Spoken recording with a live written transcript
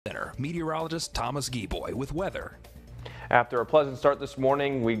meteorologist Thomas Gieboy with weather. After a pleasant start this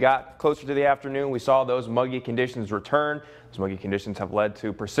morning, we got closer to the afternoon. We saw those muggy conditions return. Those muggy conditions have led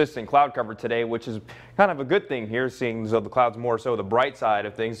to persistent cloud cover today, which is kind of a good thing here, seeing as though the clouds more so the bright side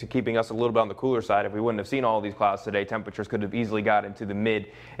of things, keeping us a little bit on the cooler side. If we wouldn't have seen all these clouds today, temperatures could have easily got into the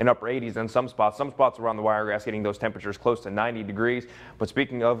mid and upper 80s in some spots. Some spots around the Wiregrass getting those temperatures close to 90 degrees. But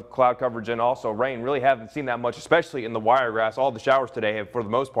speaking of cloud coverage and also rain, really haven't seen that much, especially in the Wiregrass. All the showers today have, for the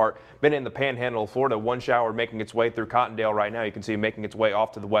most part, been in the panhandle of Florida. One shower making its way through Cottondale right now. You can see it making its way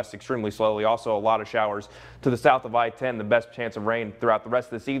off to the west extremely slowly. Also a lot of showers to the south of I-10. The best chance of rain throughout the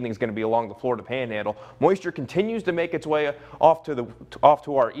rest of this evening is going to be along the Florida panhandle. Moisture continues to make its way off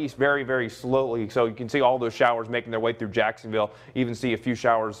to our east very, very slowly. So you can see all those showers making their way through Jacksonville. Even see a few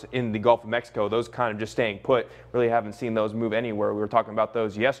showers in the Gulf of Mexico. Those kind of just staying put. Really haven't seen those move anywhere. We were talking about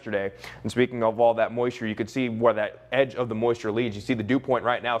those yesterday. And speaking of all that moisture, you can see where that edge of the moisture leads. You see the dew point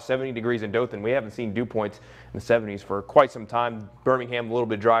right now, 70 degrees in Dothan. We haven't seen dew points in the 70s for quite some time. Birmingham a little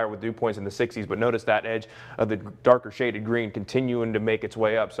bit drier with dew points in the 60s, but notice that edge of the darker shaded green continuing to make its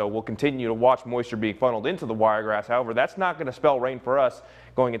way up. So we'll continue to watch moisture being funneled into the Wiregrass. However, that's not going to spell rain for us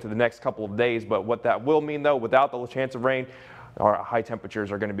going into the next couple of days. But what that will mean, though, without the chance of rain, our high temperatures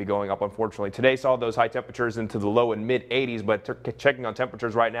are going to be going up, unfortunately. Today saw those high temperatures into the low and mid 80s, but checking on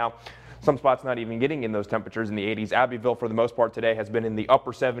temperatures right now, some spots not even getting in those temperatures in the 80s. Abbeville, for the most part today, has been in the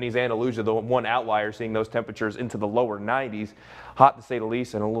upper 70s. Andalusia, the one outlier, seeing those temperatures into the lower 90s. Hot to say the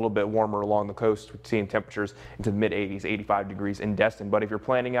least, and a little bit warmer along the coast, seeing temperatures into the mid 80s, 85 degrees in Destin. But if you're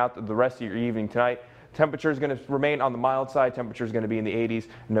planning out the rest of your evening tonight, temperature is going to remain on the mild side. Temperature is going to be in the 80s.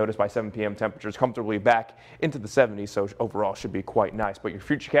 Notice by 7 p.m. temperatures comfortably back into the 70s, so overall should be quite nice. But your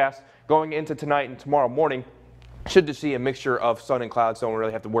futurecast going into tonight and tomorrow morning should just see a mixture of sun and clouds, so we don't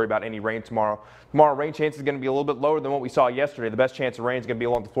really have to worry about any rain tomorrow. Tomorrow, rain chance is going to be a little bit lower than what we saw yesterday. The best chance of rain is going to be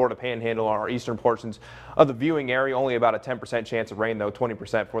along the Florida panhandle on our eastern portions of the viewing area. Only about a 10% chance of rain, though,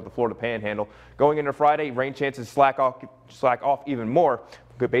 20% for the Florida panhandle. Going into Friday, rain chances slack off even more.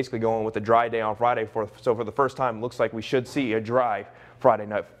 Basically going with a dry day on Friday. So for the first time, it looks like we should see a dry Friday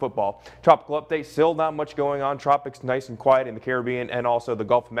night football. Tropical update, still not much going on. Tropics nice and quiet in the Caribbean and also the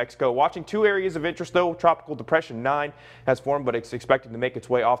Gulf of Mexico. Watching two areas of interest, though. Tropical Depression 9 has formed, but it's expected to make its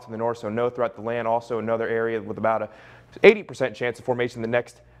way off to the north, so no throughout the land. Also another area with about a 80% chance of formation in the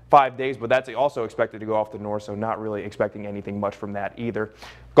next 5 days, but that's also expected to go off the north, so not really expecting anything much from that either.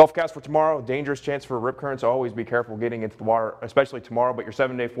 Gulfcast for tomorrow, dangerous chance for rip currents, so always be careful getting into the water, especially tomorrow. But your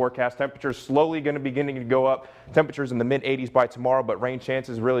 7-day forecast, temperatures slowly going to beginning to go up. Temperatures in the mid 80s by tomorrow, but rain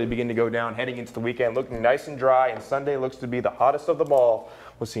chances really begin to go down heading into the weekend. Looking nice and dry, and Sunday looks to be the hottest of them all.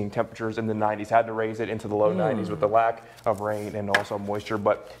 We're seeing temperatures in the 90s. Had to raise it into the low 90s with the lack of rain and also moisture.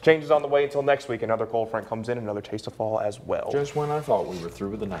 But changes on the way until next week. Another cold front comes in, another taste of fall as well. Just when I thought we were through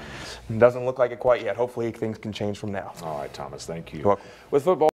with the 90s. Doesn't look like it quite yet. Hopefully things can change from now. All right, Thomas, thank you. You're welcome. With football